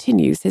and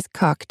continues his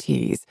cock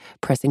tease,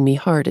 pressing me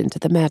hard into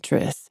the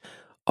mattress.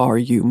 Are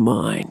you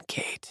mine,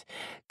 Kate?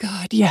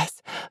 God,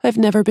 yes. I've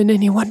never been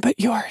anyone but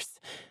yours.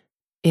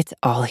 It's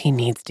all he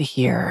needs to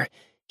hear.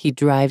 He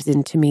drives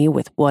into me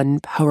with one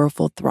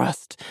powerful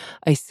thrust.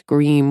 I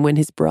scream when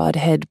his broad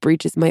head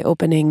breaches my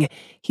opening.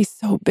 He's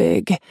so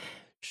big.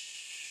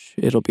 Shh,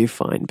 it'll be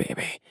fine,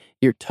 baby.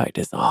 You're tight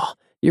as all.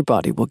 Your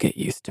body will get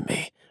used to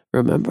me.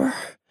 Remember?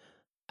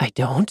 I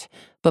don't,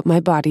 but my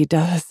body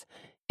does.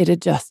 It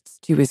adjusts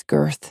to his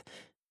girth.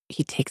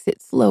 He takes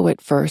it slow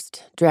at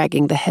first,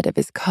 dragging the head of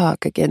his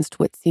cock against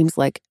what seems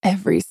like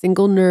every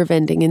single nerve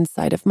ending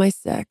inside of my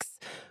sex.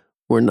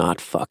 We're not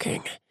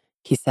fucking,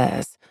 he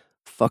says.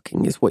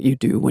 Fucking is what you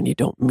do when you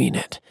don't mean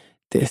it.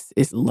 This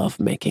is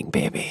lovemaking,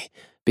 baby.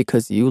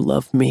 Because you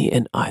love me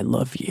and I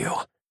love you.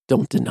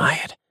 Don't deny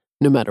it.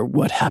 No matter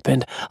what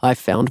happened, I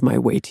found my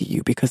way to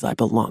you because I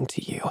belong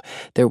to you.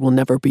 There will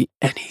never be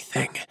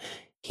anything.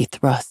 He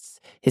thrusts,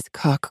 his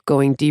cock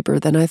going deeper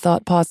than I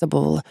thought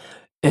possible.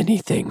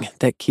 Anything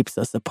that keeps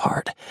us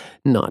apart,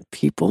 not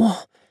people.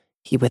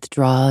 He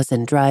withdraws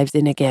and drives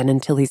in again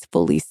until he's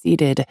fully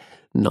seated.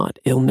 Not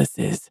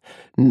illnesses,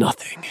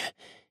 nothing.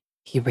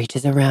 He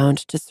reaches around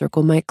to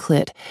circle my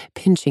clit,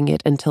 pinching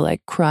it until I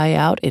cry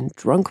out in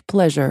drunk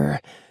pleasure.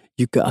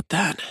 You got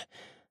that?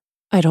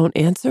 I don't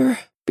answer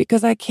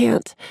because I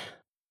can't.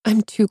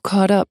 I'm too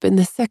caught up in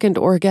the second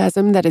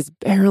orgasm that is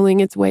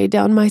barreling its way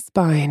down my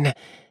spine.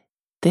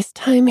 This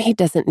time he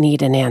doesn't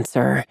need an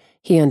answer.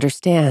 He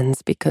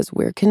understands because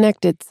we're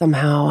connected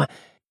somehow.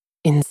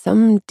 In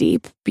some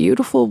deep,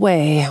 beautiful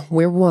way,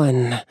 we're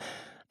one.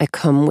 I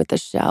come with a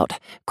shout,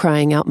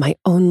 crying out my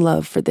own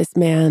love for this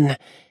man.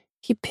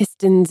 He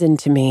pistons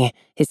into me,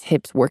 his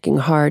hips working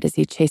hard as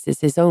he chases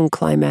his own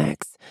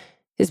climax.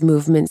 His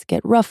movements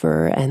get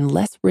rougher and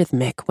less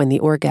rhythmic when the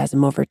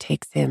orgasm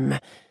overtakes him.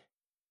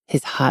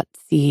 His hot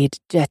seed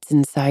jets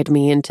inside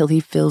me until he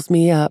fills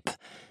me up.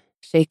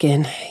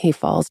 Shaken, he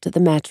falls to the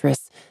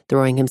mattress,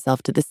 throwing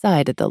himself to the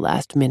side at the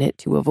last minute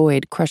to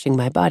avoid crushing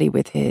my body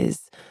with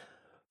his.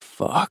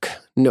 Fuck,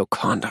 no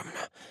condom.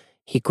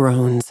 He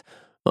groans.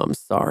 I'm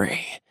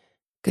sorry.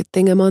 Good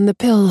thing I'm on the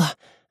pill.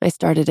 I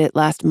started it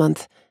last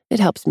month. It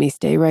helps me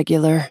stay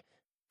regular.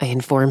 I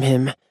inform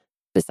him.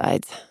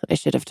 Besides, I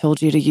should have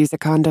told you to use a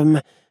condom.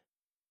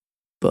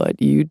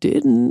 But you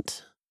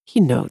didn't. He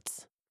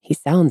notes. He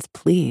sounds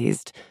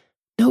pleased.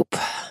 Nope.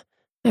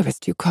 I was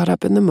too caught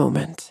up in the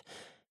moment.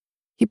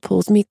 He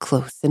pulls me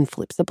close and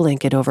flips a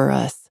blanket over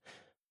us.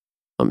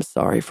 I'm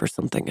sorry for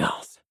something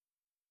else,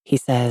 he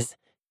says.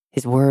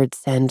 His words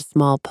send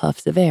small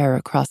puffs of air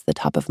across the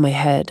top of my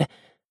head.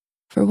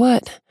 For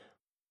what?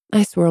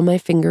 I swirl my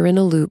finger in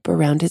a loop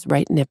around his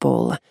right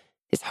nipple.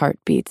 His heart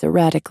beats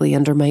erratically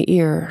under my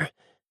ear.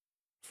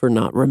 For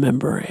not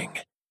remembering.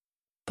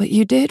 But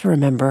you did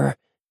remember.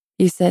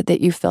 You said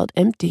that you felt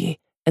empty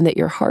and that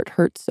your heart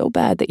hurt so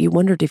bad that you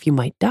wondered if you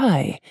might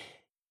die.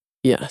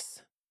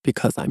 Yes,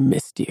 because I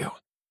missed you.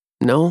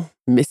 No,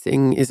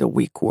 missing is a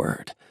weak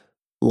word.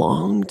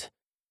 Longed?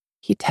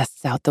 He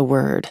tests out the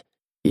word.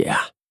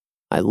 Yeah,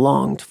 I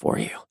longed for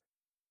you.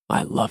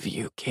 I love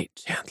you, Kate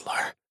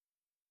Chandler.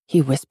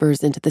 He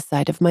whispers into the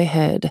side of my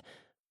head.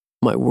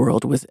 My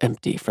world was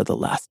empty for the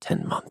last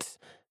 10 months.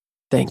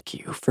 Thank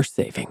you for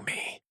saving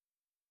me.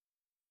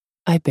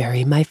 I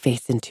bury my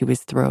face into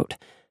his throat.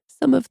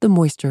 Some of the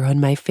moisture on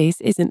my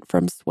face isn't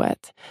from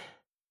sweat.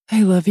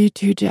 I love you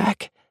too,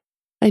 Jack.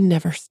 I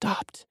never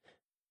stopped.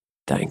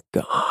 Thank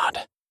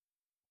God.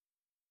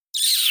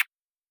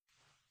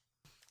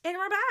 And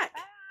we're back.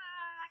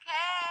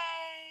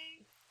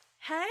 Okay.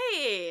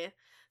 Hey.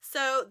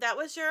 So that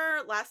was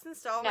your last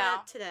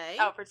installment today.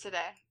 Oh, for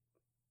today.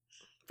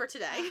 For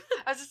today.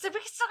 I was just saying,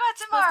 we still got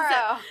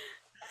tomorrow.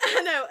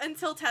 I know,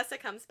 until Tessa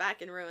comes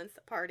back and ruins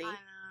the party. I know.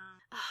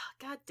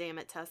 Oh, God damn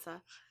it,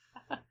 Tessa.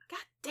 God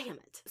damn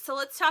it. So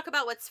let's talk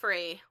about what's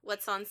free.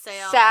 What's on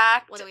sale?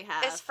 Sacked what do we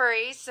have? is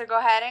free, so go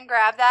ahead and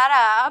grab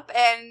that up.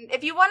 And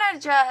if you want to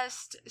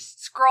just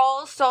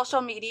scroll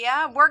social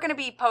media, we're going to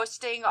be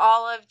posting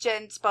all of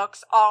Jen's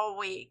books all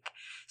week.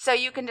 So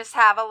you can just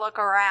have a look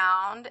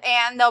around,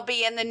 and they'll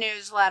be in the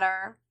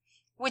newsletter,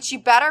 which you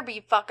better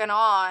be fucking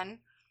on.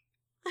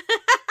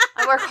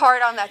 I work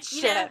hard on that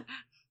shit. You know,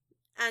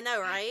 I know,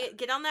 right?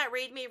 Get on that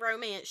Read Me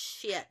Romance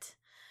shit.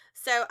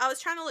 So I was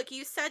trying to look.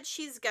 You said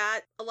she's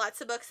got lots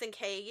of books in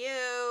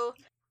KU.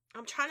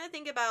 I'm trying to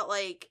think about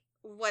like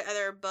what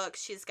other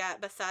books she's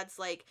got besides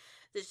like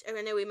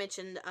I know we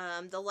mentioned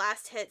the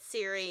Last Hit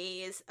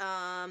series,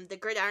 the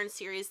Gridiron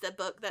series. The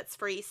book that's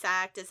free,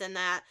 Sacked, is in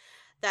that.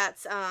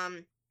 That's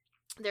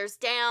There's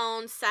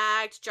Down,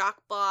 Sagged,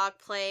 Jock Block,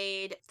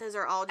 Played. Those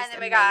are all just And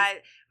then we amazing.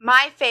 got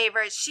my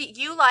favorite.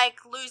 You like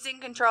Losing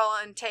Control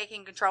and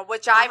Taking Control,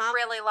 which I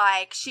really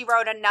like. She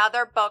wrote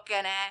another book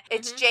in it.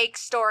 It's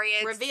Jake's story.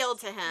 It's Revealed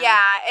to him.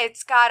 Yeah,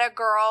 it's got a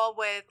girl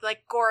with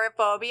like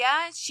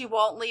agoraphobia. She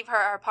won't leave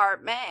her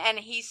apartment, and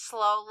he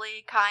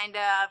slowly kind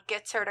of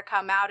gets her to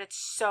come out. It's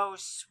so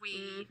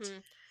sweet. Mm-hmm.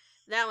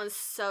 That one's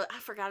so... I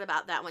forgot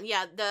about that one.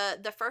 Yeah,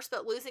 the first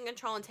book, Losing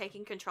Control and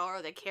Taking Control,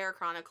 are the Care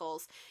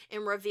Chronicles.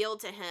 And Revealed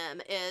to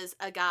him is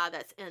a guy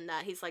that's in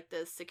that. He's like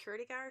the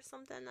security guy or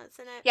something that's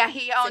in it. Yeah,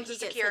 he owns he a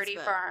gets security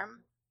his book. firm.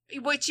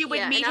 Which you would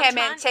Yeah, meet and I'm him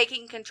in trying-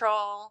 Taking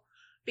Control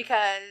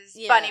because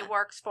Yeah. Bunny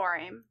works for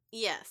him.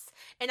 Yes.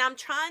 And I'm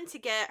trying to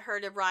get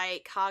her to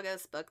write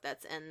Kaga's book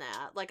that's in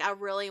that. Like, I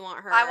really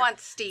want her I want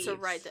Steve to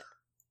write the...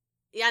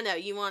 Yeah, no,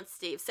 you want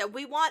Steve. So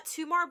we want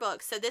 2 more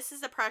books. So this is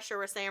the pressure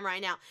we're saying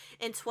right now.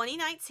 In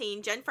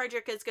 2019, Jen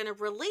Frederick is going to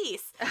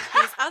release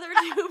these other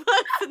 2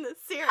 books in the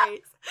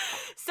series.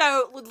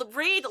 So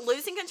read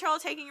Losing Control,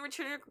 Taking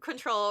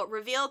Control,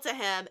 Revealed to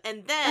him,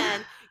 and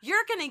then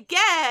you're going to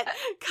get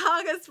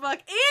Kaga's book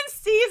and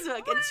Steve's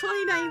book in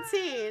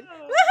 2019.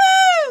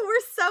 Woohoo!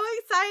 We're so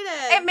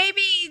excited. And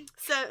maybe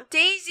So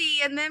Daisy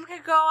and them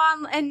could go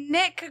on, and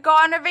Nick could go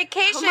on a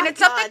vacation, Oh my and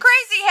something God,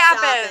 crazy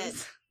stop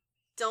happens. it.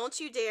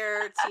 Don't you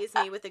dare tease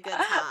me with a good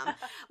time.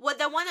 Well,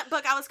 the one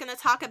book I was going to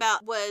talk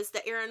about was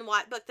the Aaron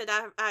White book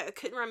that I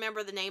couldn't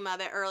remember the name of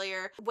it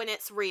earlier. When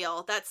It's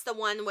Real. That's the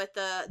one with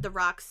the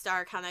rock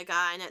star kind of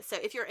guy in it. So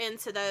if you're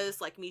into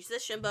those like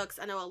musician books,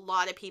 I know a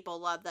lot of people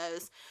love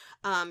those.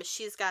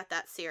 She's got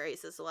that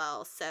series as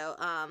well. So,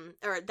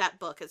 or that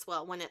book as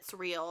well, When It's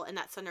Real. And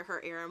that's under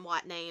her Aaron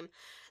White name.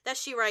 That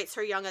she writes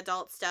her young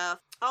adult stuff.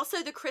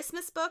 Also, the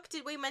Christmas book,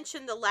 did we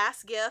mention The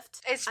Last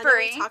Gift? It's I know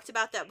free. we talked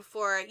about that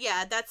before.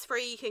 Yeah, that's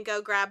free. You can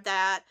go grab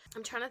that.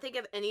 I'm trying to think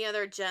of any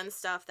other Jen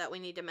stuff that we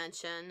need to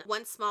mention.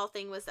 One Small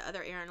Thing was the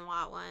other Aaron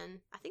White one.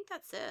 I think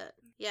that's it.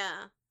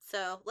 Yeah.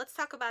 So let's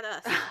talk about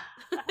us.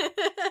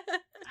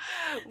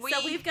 So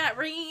we've got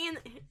ringing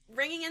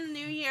in the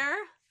new year.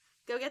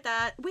 Go get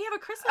that. We have a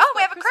Christmas book.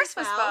 We have a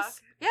Christmas Vows. book.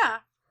 Yeah.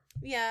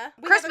 Yeah.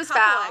 We Christmas have a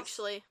couple, Vows.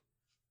 actually.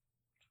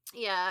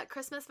 Yeah,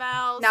 Christmas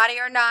Vows. Naughty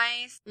or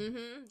Nice.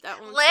 Mm-hmm.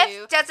 That one Lift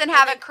too. doesn't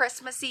have a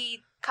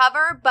Christmassy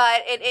cover,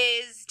 but it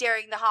is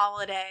during the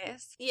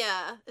holidays.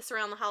 Yeah, it's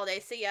around the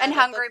holidays. So yeah, And the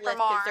Hungry book for Lift,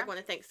 'cause More. They're going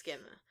to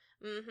Thanksgiving.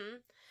 Mm-hmm.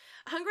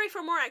 Hungry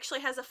for More actually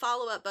has a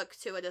follow-up book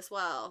to it as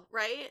well,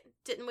 right?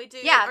 Didn't we do?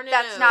 Yeah, or no,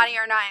 that's Naughty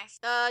or Nice.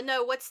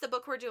 No, what's the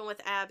book we're doing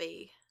with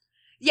Abby?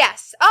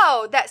 Yes.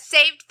 Oh, that's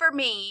Saved for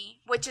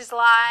Me, which is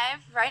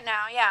live right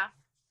now. Yeah.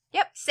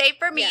 Yep, Saved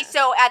for Me. Yeah.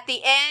 So at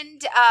the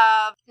end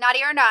of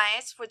Naughty or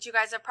Nice, which you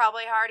guys have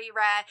probably already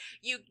read,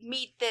 you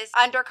meet this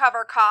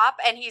undercover cop,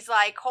 and he's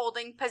like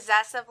holding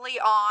possessively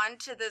on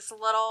to this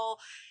little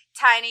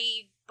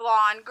tiny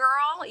blonde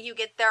girl. You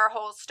get their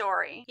whole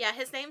story. Yeah,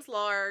 his name's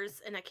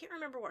Lars, and I can't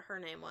remember what her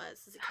name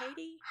was. Is it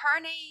Katie? Her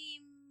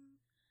name...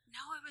 No,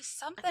 it was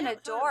something I thought it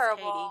was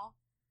adorable.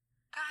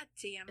 God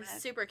damn it.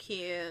 It's super cute.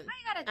 Why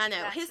you gotta do I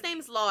know. that His to me?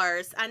 name's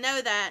Lars. I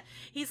know that.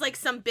 He's like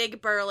some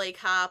big burly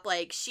cop.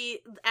 Like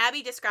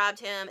Abby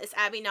described him as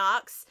Abby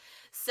Knox.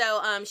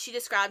 So she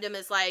described him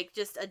as like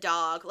just a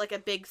dog, like a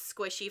big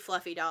squishy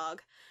fluffy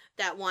dog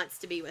that wants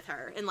to be with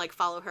her and like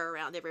follow her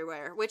around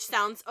everywhere, which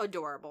sounds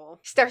adorable.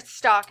 Start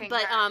stalking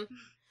But her.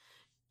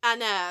 I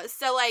know.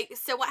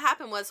 So what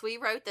happened was we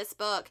wrote this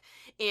book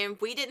and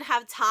we didn't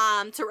have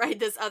time to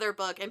write this other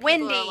book, and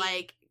people Wendy. are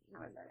like,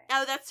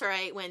 oh, that's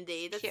right,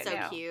 Wendy. That's Cute so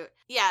now. cute.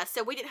 Yeah,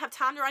 so we didn't have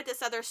time to write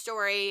this other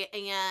story,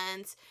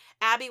 and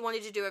Abby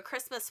wanted to do a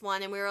Christmas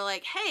one, and we were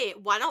like, hey,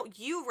 why don't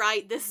you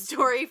write this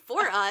story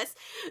for us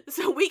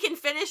so we can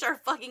finish our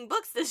fucking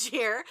books this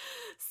year?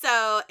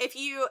 So if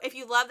you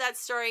love that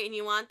story and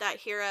you want that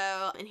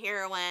hero and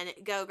heroine,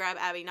 go grab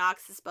Abby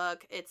Knox's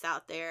book. It's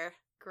out there.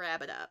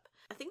 Grab it up.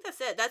 I think that's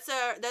it.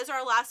 Those are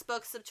our last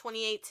books of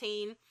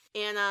 2018.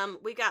 And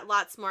we got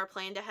lots more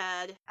planned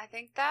ahead. I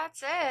think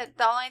that's it.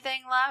 The only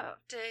thing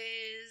left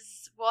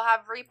is we'll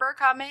have Reaper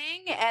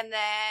coming, and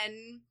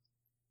then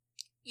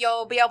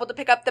you'll be able to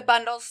pick up the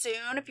bundle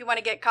soon if you want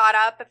to get caught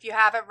up if you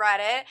haven't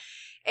read it.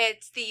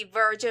 It's the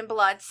Virgin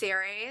Blood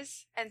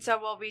series, and so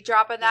we'll be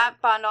dropping that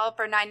bundle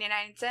for 99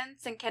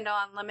 cents in Kindle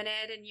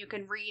Unlimited, and you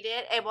can read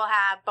it. It will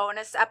have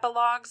bonus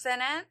epilogues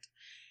in it.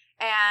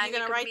 And You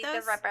gonna can write meet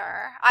those? the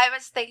Ripper. I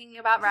was thinking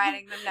about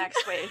writing them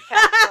next week,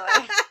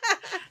 actually.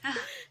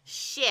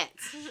 Shit.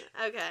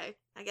 Okay.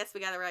 I guess we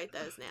gotta write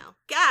those now.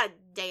 God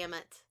damn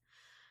it.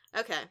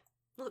 Okay.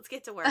 Let's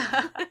get to work.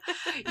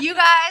 You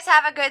guys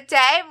have a good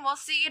day, and we'll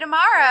see you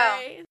tomorrow.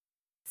 Bye.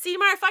 See you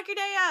tomorrow. Fuck your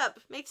day up.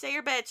 Make sure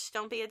you're a bitch.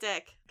 Don't be a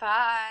dick.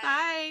 Bye.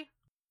 Bye.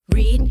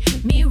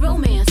 Read me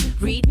romance.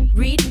 Read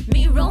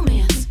me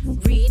romance.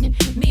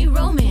 Read me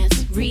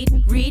romance.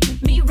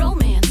 Read me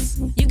romance.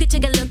 You could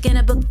take a look in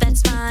a book,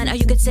 that's fine. Or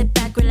you could sit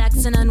back,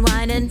 relax, and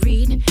unwind and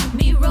read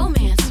me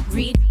romance.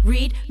 Read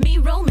me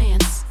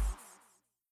romance.